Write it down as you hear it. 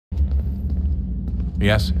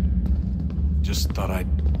Yes? Just thought I'd,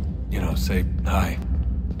 say hi.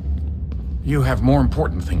 You have more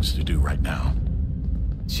important things to do right now.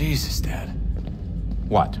 Jesus, Dad.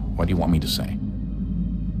 What? What do you want me to say?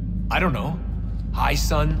 I don't know. Hi,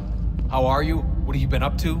 son. How are you? What have you been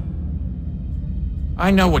up to?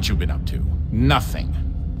 I know what you've been up to. Nothing.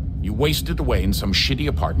 You wasted away in some shitty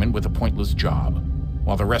apartment with a pointless job,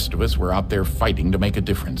 while the rest of us were out there fighting to make a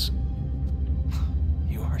difference.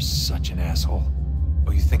 You are such an asshole.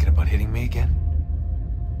 Oh, you thinking about hitting me again?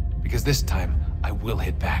 Because this time, I will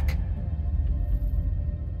hit back.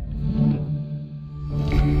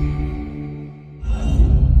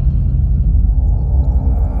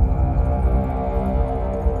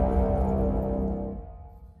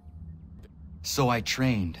 So I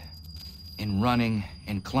trained. In running,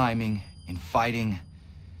 in climbing, in fighting,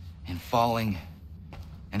 in falling.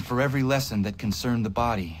 And for every lesson that concerned the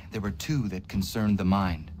body, there were two that concerned the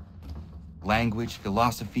mind. Language,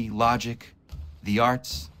 philosophy, logic, the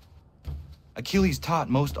arts. Achilles taught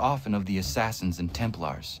most often of the assassins and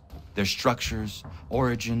Templars, their structures,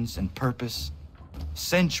 origins, and purpose.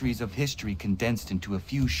 Centuries of history condensed into a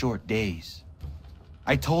few short days.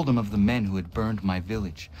 I told him of the men who had burned my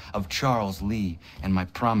village, of Charles Lee, and my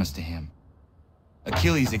promise to him.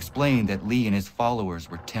 Achilles explained that Lee and his followers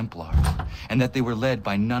were Templars, and that they were led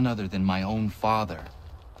by none other than my own father.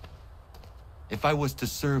 If I was to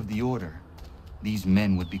serve the Order, these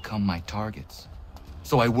men would become my targets.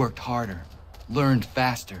 So I worked harder, learned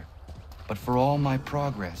faster, but for all my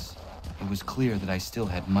progress, it was clear that I still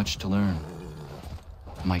had much to learn.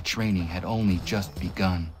 My training had only just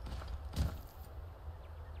begun.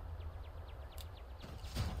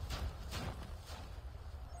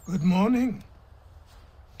 Good morning.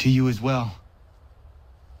 To you as well.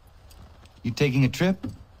 You taking a trip?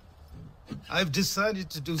 I've decided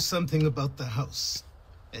to do something about the house,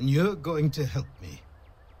 and you're going to help me.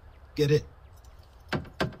 Get it?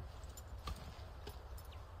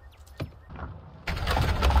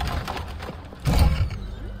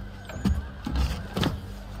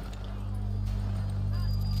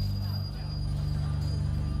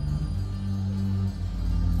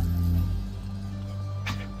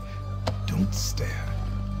 Don't stare.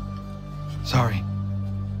 Sorry.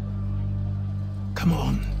 Come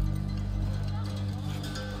on.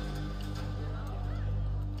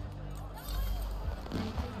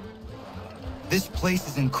 This place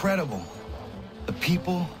is incredible. The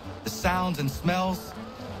people, the sounds and smells.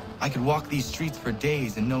 I could walk these streets for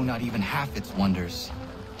days and know not even half its wonders.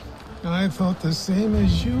 I thought the same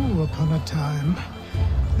as you upon a time.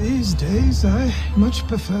 These days, I much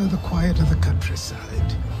prefer the quiet of the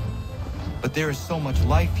countryside. But there is so much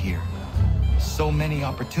life here. So many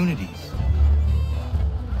opportunities.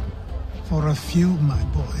 For a few, my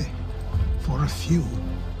boy. For a few.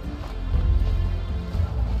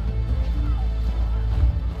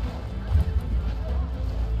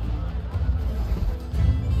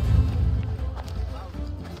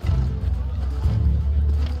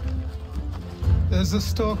 There's a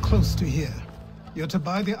store close to here. You're to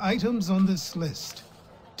buy the items on this list.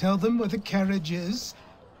 Tell them where the carriage is,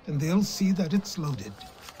 and they'll see that it's loaded.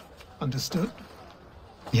 Understood?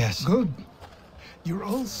 Yes. Good. You're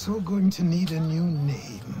also going to need a new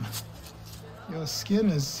name. Your skin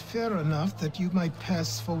is fair enough that you might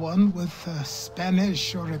pass for one with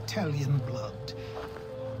Spanish or Italian blood.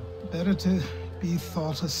 Better to be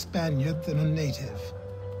thought a Spaniard than a native.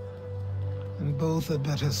 And both are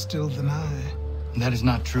better still than I. That is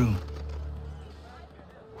not true.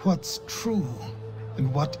 What's true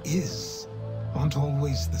and what is aren't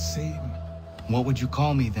always the same. What would you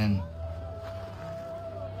call me then?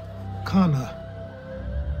 Kana.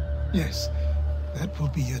 Yes, that will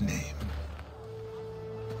be your name.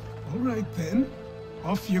 All right then,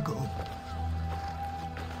 off you go.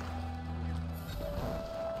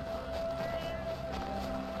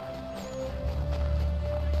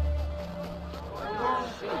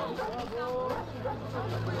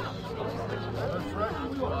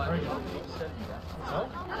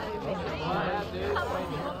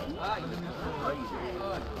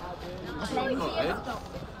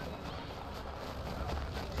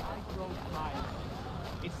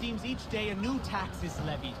 It seems each day a new tax is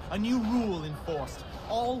levied, a new rule enforced,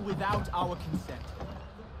 all without our consent.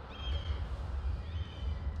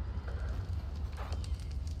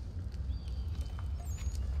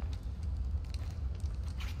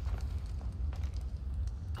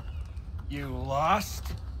 You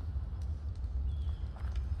lost?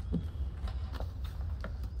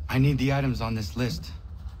 I need the items on this list.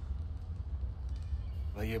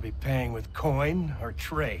 Will you be paying with coin or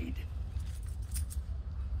trade?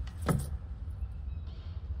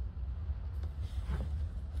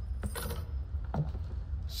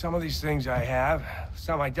 Some of these things I have,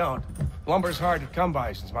 some I don't. Lumber's hard to come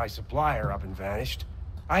by since my supplier up and vanished.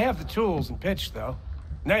 I have the tools and pitch, though.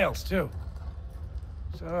 Nails, too.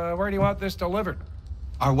 So, where do you want this delivered?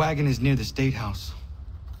 Our wagon is near the State House.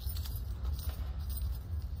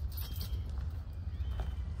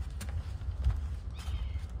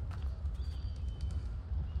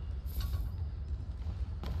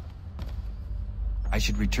 I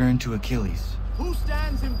should return to Achilles. Who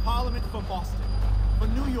stands in Parliament for Boston? For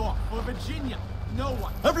New York? For Virginia? No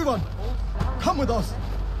one. Everyone, come with us.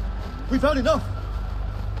 We've had enough.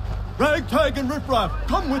 Ragtag and riffraff,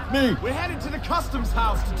 come with me. We're headed to the customs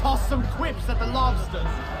house to toss some quips at the lobsters.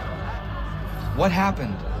 What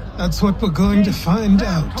happened? That's what we're going to find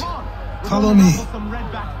out. Come on. We're Follow gonna me. ruffle some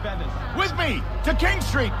redback feathers. With me! To King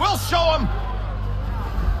Street! We'll show them!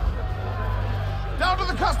 Down to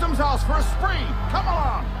the customs house for a spree! Come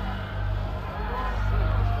along!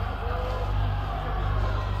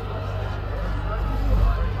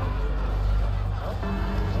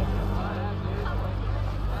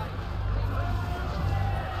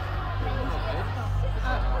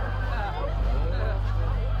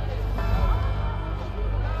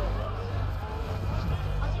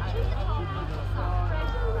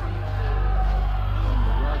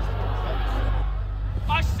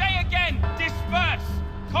 I say again, disperse!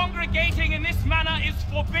 Congregating in this manner is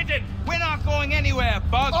forbidden! We're not going anywhere,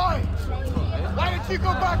 Bug! Oi! Why don't you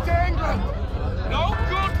go back to England? No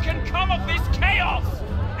good can come of this chaos!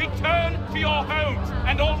 Return to your homes,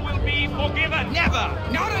 and all will be forgiven! Never!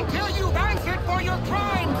 Not until you've answered for your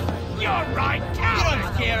crimes! You're right, cowards! You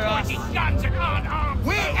don't scare us. Pointing guns at unarmed!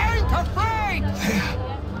 We ain't afraid!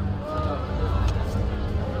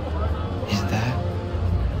 Is that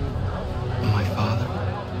my father?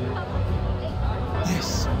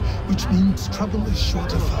 Yes, which means trouble is sure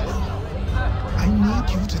to follow. I need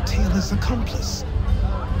you to tail his accomplice.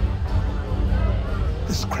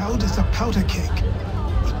 This crowd is a powder keg.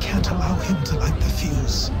 We can't allow him to light the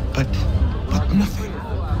fuse. But nothing.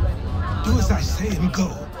 Do as I say and go.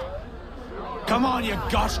 Come on, you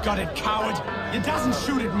gosh-gutted coward. It doesn't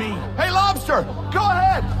shoot at me. Hey, Lobster! Go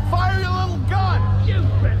ahead! Fire your little gun! You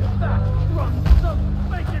better stop! Run, stop,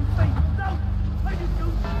 making things out! I just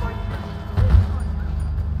do fight.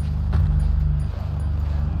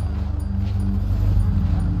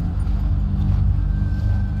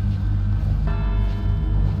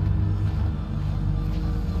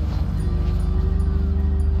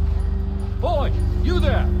 Boy, you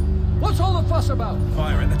there! What's all the fuss about?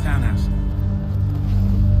 Fire at the townhouse.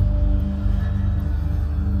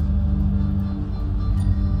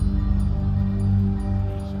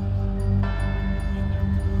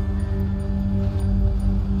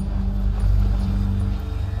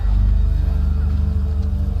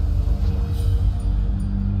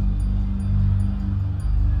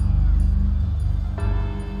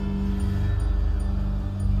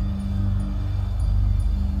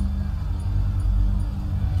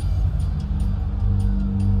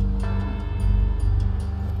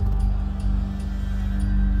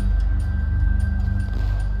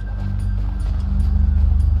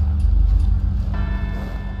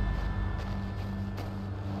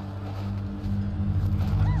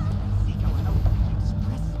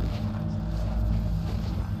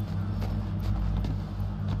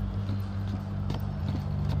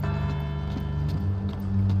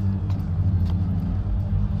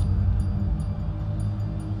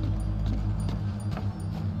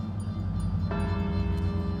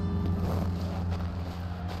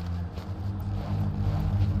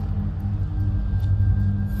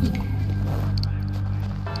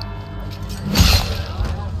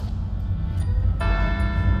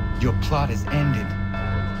 Your plot is ended.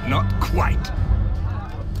 Not quite.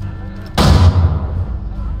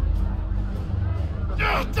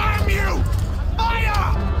 Oh, damn you!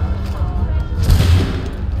 Fire!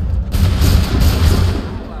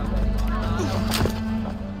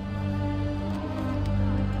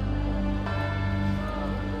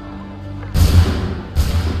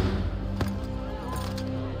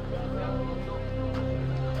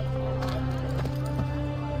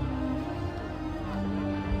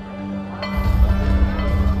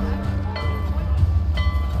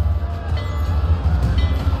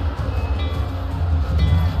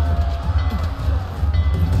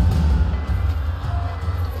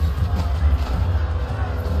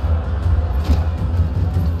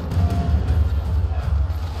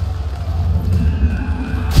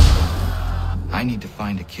 I need to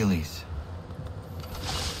find Achilles.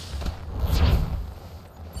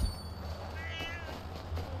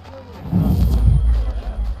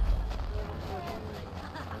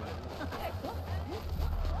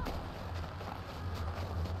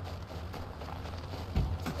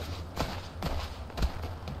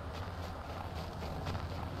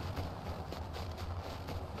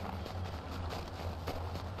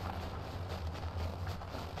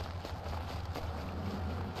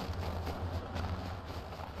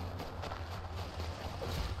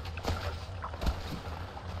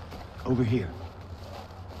 Over here.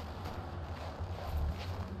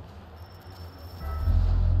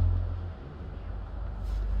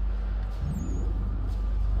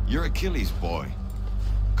 You're Achilles' boy.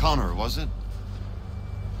 Connor, was it?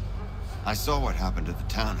 I saw what happened at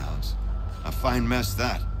the townhouse. A fine mess,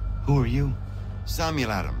 that. Who are you?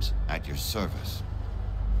 Samuel Adams, at your service.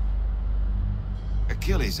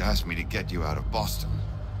 Achilles asked me to get you out of Boston.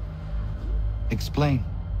 Explain.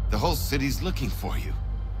 The whole city's looking for you.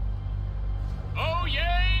 Oh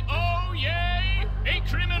yay, oh yay! A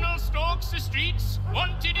criminal stalks the streets,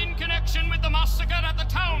 wanted in connection with the massacre at the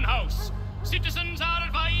townhouse. Citizens are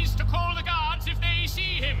advised to call the guards if they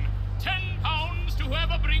see him. £10 to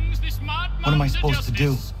whoever brings this madman. What am I supposed to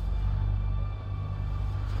do?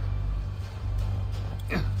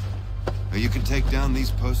 You can take down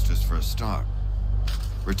these posters for a start.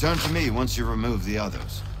 Return to me once you remove the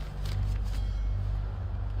others.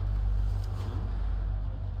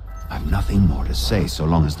 I've nothing more to say so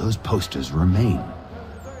long as those posters remain.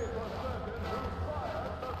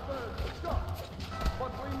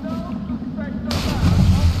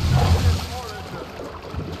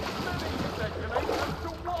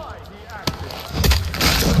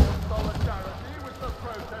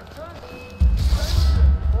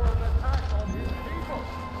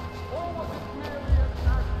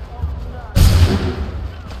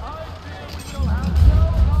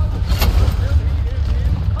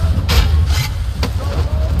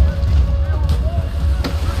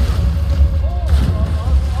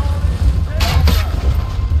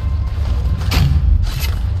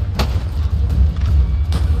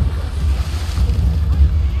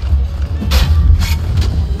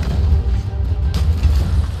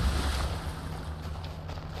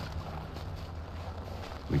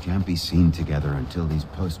 Be seen together until these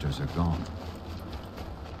posters are gone.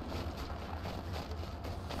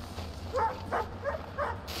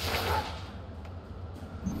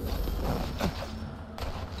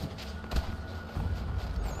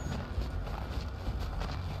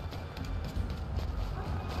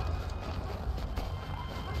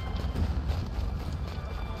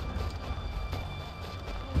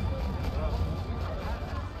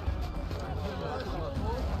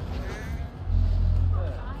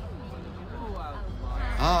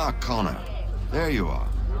 Connor, there you are.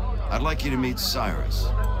 I'd like you to meet Cyrus.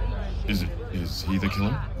 Is he the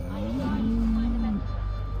killer?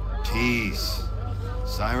 Tease.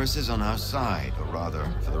 Cyrus is on our side, or rather,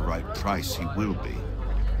 for the right price, he will be.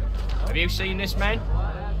 Have you seen this man?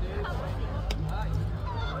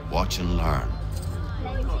 Watch and learn.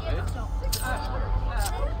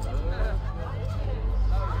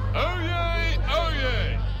 Oh yay, oh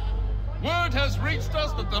yay! Word has reached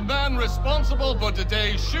us that the man responsible for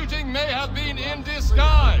today's shooting may have been in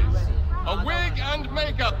disguise. A wig and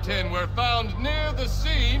makeup tin were found near the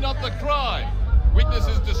scene of the crime.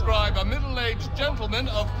 Witnesses describe a middle-aged gentleman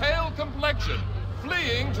of pale complexion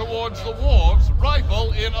fleeing towards the wharves,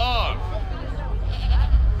 rifle in arm.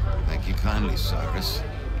 Thank you kindly, Cyrus.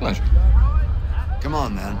 Pleasure. Come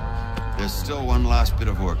on, then. There's still one last bit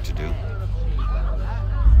of work to do.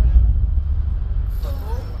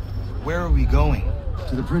 Where are we going?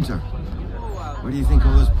 To the printer. Where do you think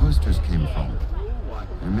all those posters came from?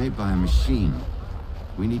 They're made by a machine.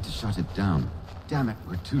 We need to shut it down. Damn it,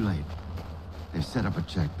 we're too late. They've set up a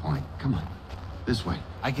checkpoint. Come on. This way.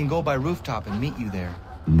 I can go by rooftop and meet you there.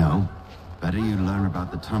 No. Better you learn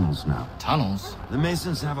about the tunnels now. Tunnels? The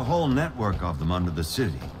Masons have a whole network of them under the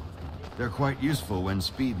city. They're quite useful when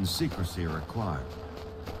speed and secrecy are required.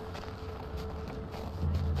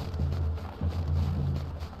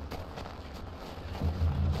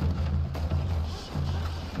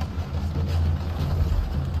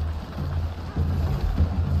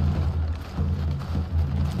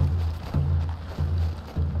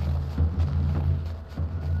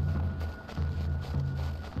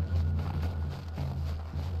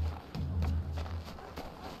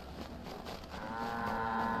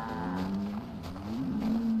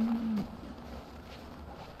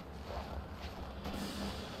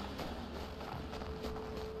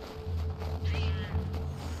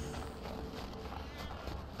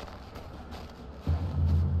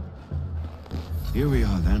 Here we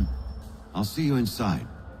are, then. I'll see you inside.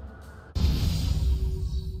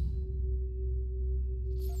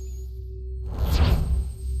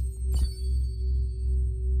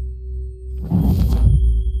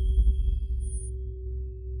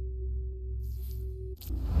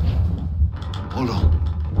 Hold on.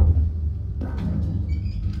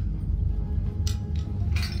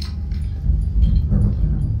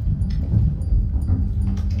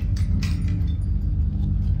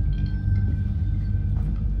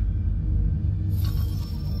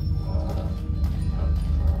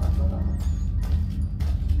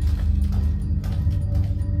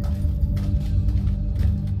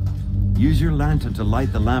 Use your lantern to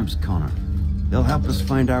light the lamps, Connor. They'll help us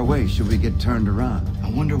find our way should we get turned around.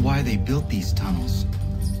 I wonder why they built these tunnels.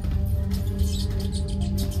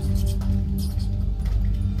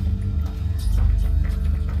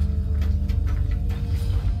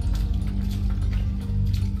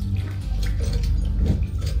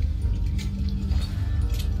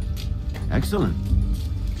 Excellent.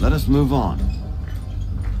 Let us move on.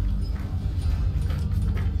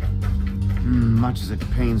 Much as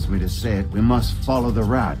it pains me to say it, we must follow the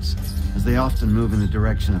rats, as they often move in the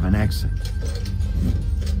direction of an exit.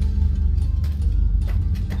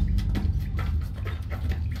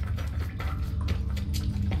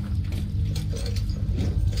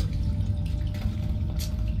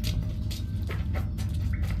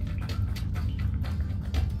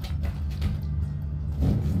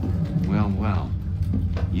 Well.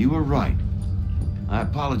 You were right. I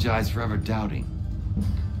apologize for ever doubting.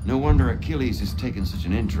 No wonder Achilles has taken such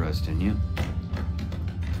an interest in you.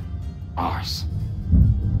 Arse.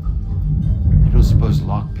 You don't suppose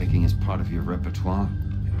lockpicking is part of your repertoire?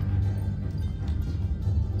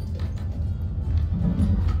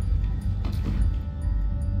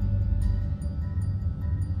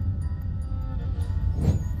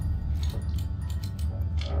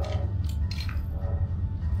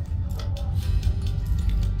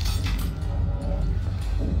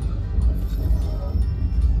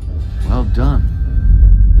 Well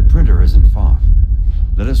done. The printer isn't far.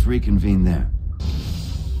 Let us reconvene there.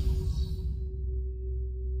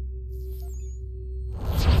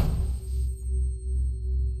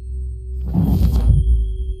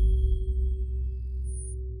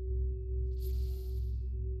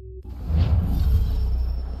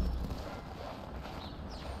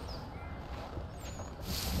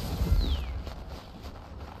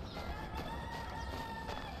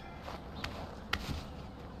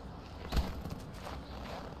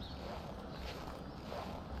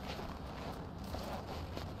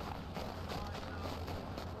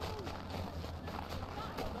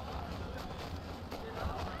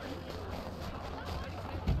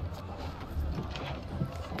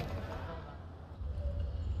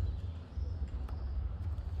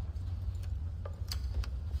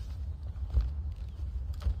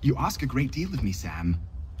 You ask a great deal of me, Sam.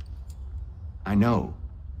 I know,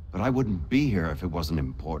 but I wouldn't be here if it wasn't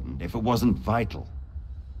important, if it wasn't vital.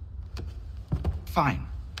 Fine.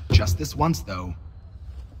 Just this once, though.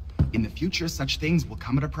 In the future, such things will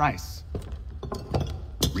come at a price.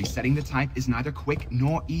 Resetting the type is neither quick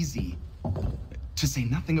nor easy. To say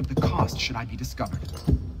nothing of the cost should I be discovered.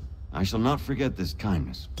 I shall not forget this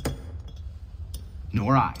kindness.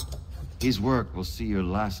 Nor I. His work will see your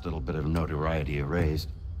last little bit of notoriety erased.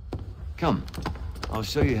 Come, I'll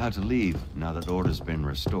show you how to leave now that order's been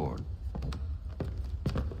restored.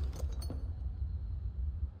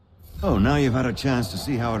 Oh, now you've had a chance to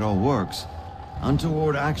see how it all works.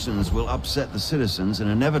 Untoward actions will upset the citizens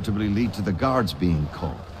and inevitably lead to the guards being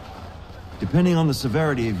called. Depending on the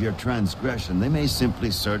severity of your transgression, they may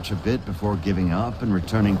simply search a bit before giving up and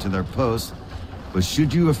returning to their posts. But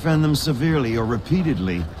should you offend them severely or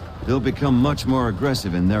repeatedly, they'll become much more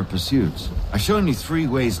aggressive in their pursuits. I've shown you 3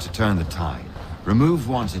 ways to turn the tide. Remove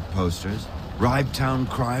wanted posters, bribe town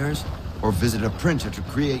criers, or visit a printer to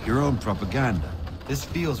create your own propaganda. This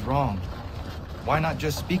feels wrong. Why not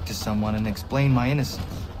just speak to someone and explain my innocence?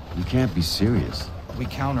 You can't be serious. We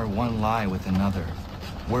counter one lie with another.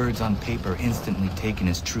 Words on paper instantly taken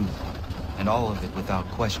as truth. And all of it without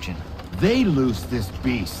question. They loose this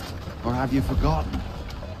beast. Or have you forgotten?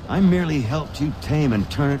 I merely helped you tame and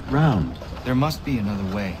turn it round. There must be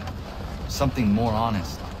another way. Something more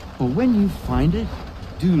honest. Well, when you find it,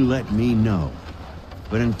 do let me know.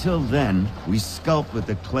 But until then, we sculpt with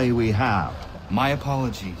the clay we have. My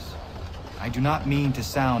apologies. I do not mean to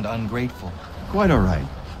sound ungrateful. Quite all right.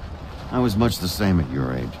 I was much the same at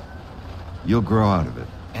your age. You'll grow out of it.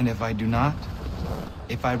 And if I do not?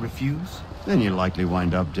 If I refuse? Then you'll likely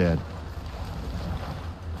wind up dead.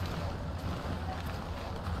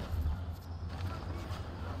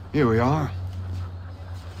 Here we are.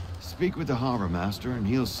 Speak with the harbor master and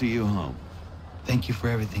he'll see you home. Thank you for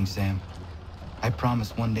everything, Sam. I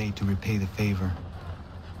promise one day to repay the favor.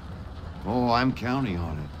 Oh, I'm counting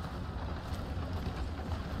on it.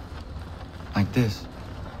 Like this.